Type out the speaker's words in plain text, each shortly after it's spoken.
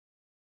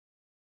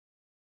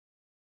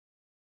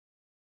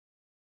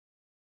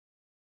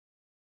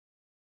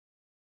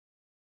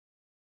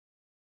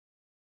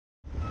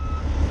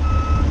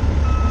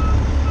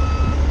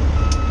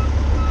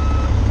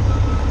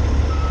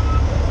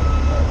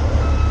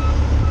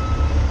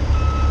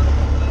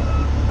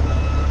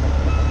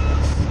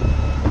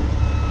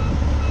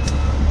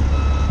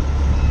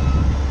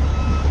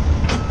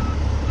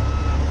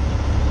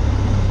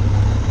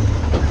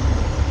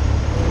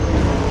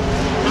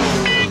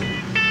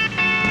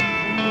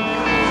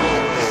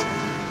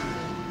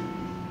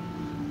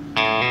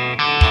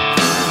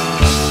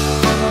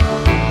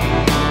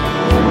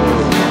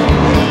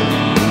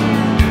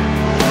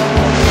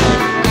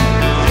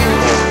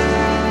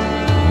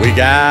We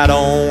got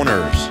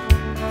owners,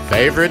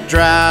 favorite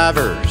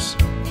drivers.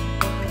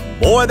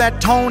 Boy,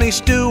 that Tony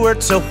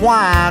Stewart's a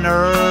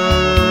whiner.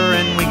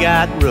 And we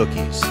got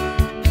rookies,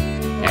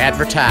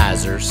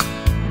 advertisers.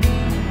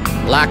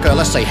 Like,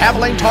 let's say,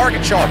 Havoline,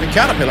 Target, Sharpie,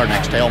 Caterpillar,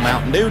 Nextel,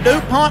 Mountain Dew,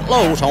 DuPont,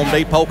 Lowe's, Home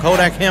Depot,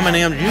 Kodak,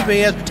 M&M's,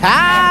 UPS,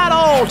 Tide,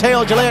 Old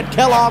Tail, Gillette,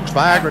 Kellogg's,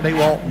 Viagra,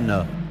 DeWalt,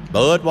 and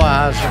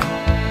Budweiser.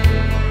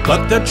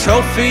 But the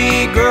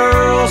trophy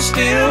girls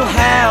still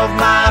have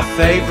my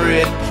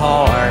favorite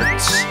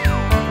parts.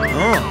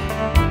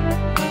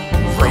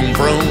 Vroom,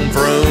 vroom,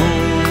 vroom,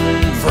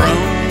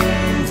 vroom,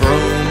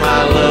 vroom,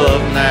 I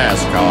love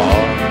NASCAR.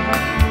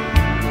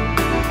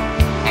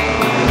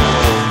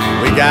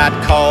 We got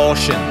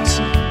cautions,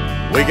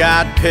 we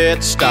got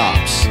pit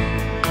stops.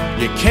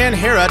 You can't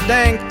hear a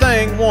dang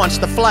thing once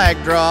the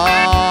flag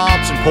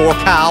drops. And poor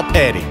Kyle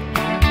Petty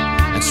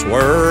and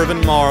Swerve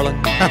and Marlin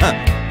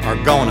are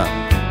gonna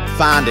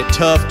find it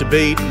tough to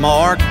beat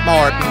Mark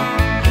Martin,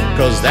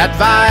 'cause that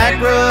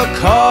Viagra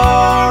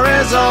car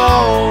is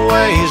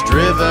always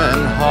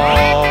driven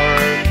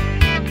hard.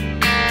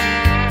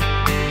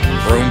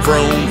 Vroom,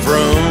 vroom,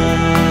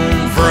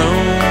 vroom,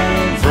 vroom,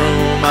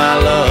 vroom, I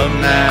love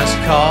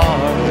NASCAR.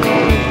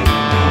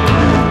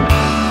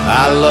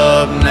 I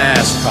love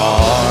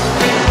NASCAR.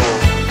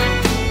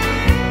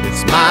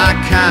 It's my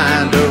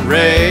kind of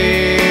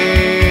race.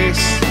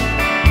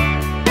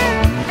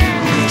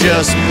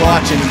 Just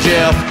watching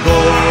Jeff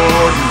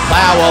Gordon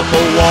plow up a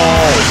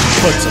wall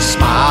puts a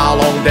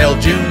smile on Dale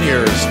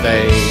Jr.'s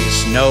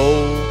face.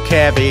 No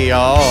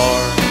caviar,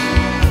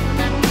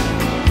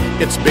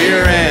 it's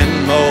beer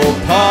and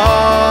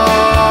Mopar.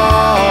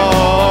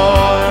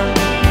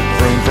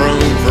 Vroom,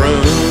 vroom,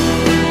 vroom,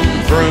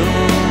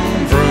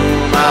 vroom,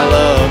 vroom, I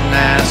love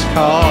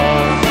NASCAR.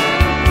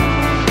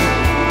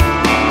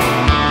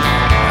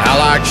 I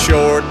like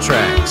short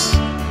tracks,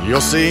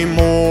 you'll see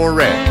more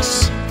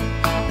wrecks,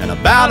 and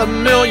about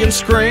 1 million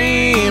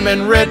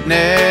screaming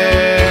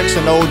rednecks.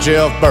 And old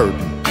Jeff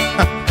Burton,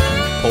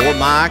 poor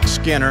Mike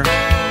Skinner,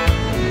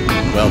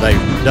 well, they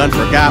done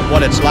forgot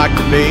what it's like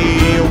to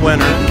be a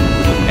winner.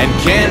 And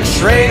Ken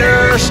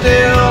Schrader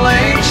still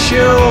ain't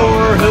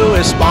sure who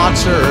his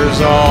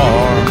sponsors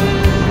are.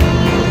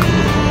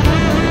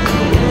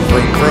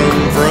 Vroom,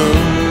 vroom, vroom,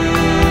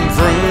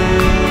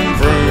 vroom,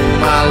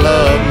 vroom, I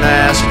love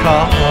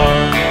NASCAR.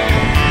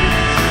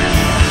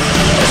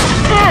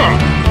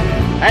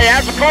 Hey,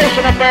 that's a close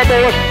one up there,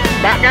 boys.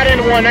 About got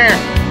into one there.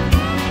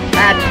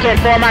 I had to tell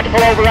him I had to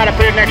pull over right up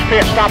here next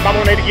pit stop. I'm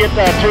gonna need to get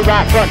the 2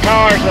 right front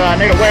tires. I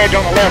need a wedge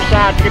on the left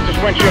side to get this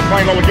windshield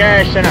clean with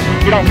gas. And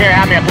you don't care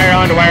how many pair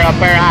of underwear up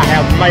there. I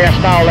have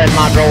messed all in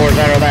my drawers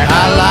out of that.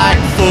 I like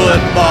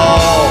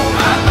football.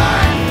 I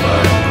like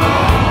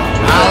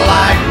football. I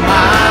like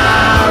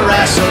my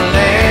wrestling.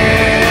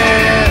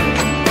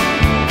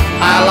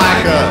 I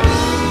like a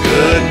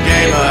good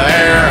game of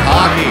air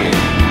hockey.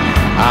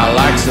 I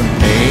like some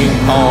ping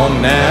pong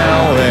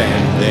now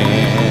and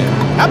then.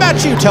 How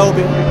about you,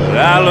 Toby?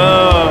 I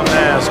love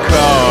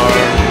NASCAR.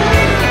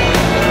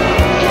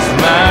 It's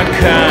my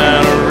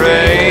kind of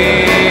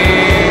race.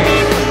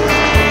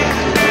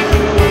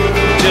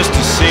 Just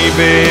to see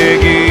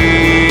Big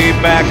E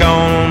back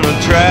on the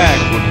track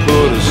would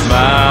put a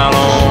smile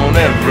on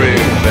every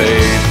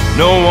face.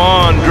 No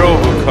one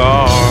drove a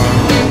car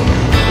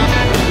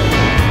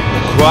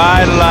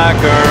quite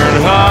like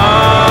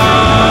Earnhardt.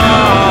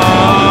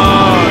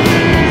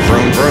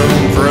 Vroom,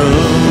 vroom,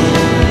 vroom,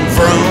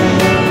 vroom,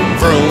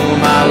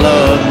 vroom, I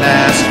love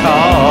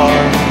NASCAR.